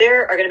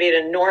There are going to be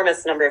an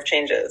enormous number of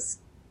changes.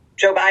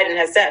 Joe Biden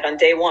has said on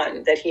day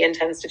one that he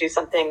intends to do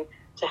something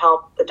to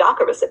help the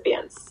DACA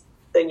recipients,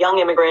 the young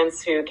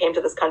immigrants who came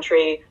to this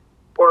country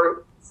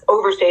or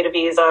overstayed a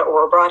visa or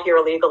were brought here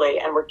illegally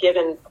and were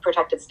given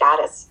protected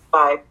status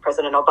by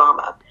President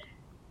Obama.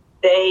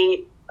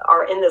 They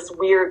are in this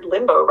weird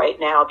limbo right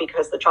now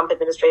because the Trump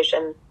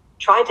administration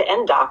tried to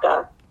end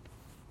DACA,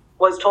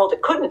 was told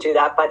it couldn't do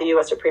that by the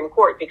U.S. Supreme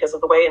Court because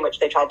of the way in which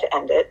they tried to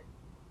end it.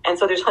 And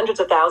so there's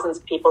hundreds of thousands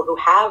of people who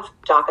have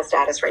DACA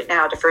status right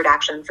now, deferred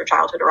action for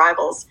childhood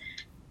arrivals.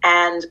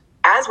 And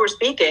as we're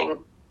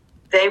speaking,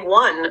 they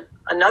won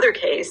another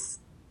case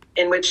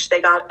in which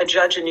they got a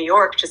judge in New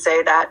York to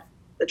say that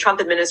the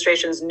Trump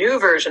administration's new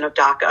version of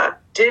DACA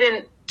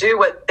didn't do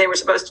what they were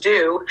supposed to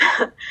do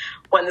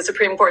when the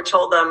Supreme Court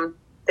told them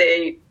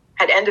they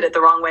had ended it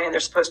the wrong way and they're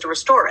supposed to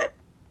restore it.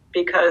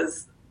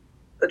 Because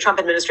the Trump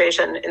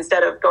administration,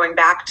 instead of going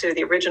back to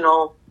the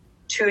original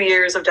 2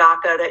 years of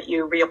DACA that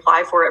you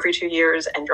reapply for every 2 years and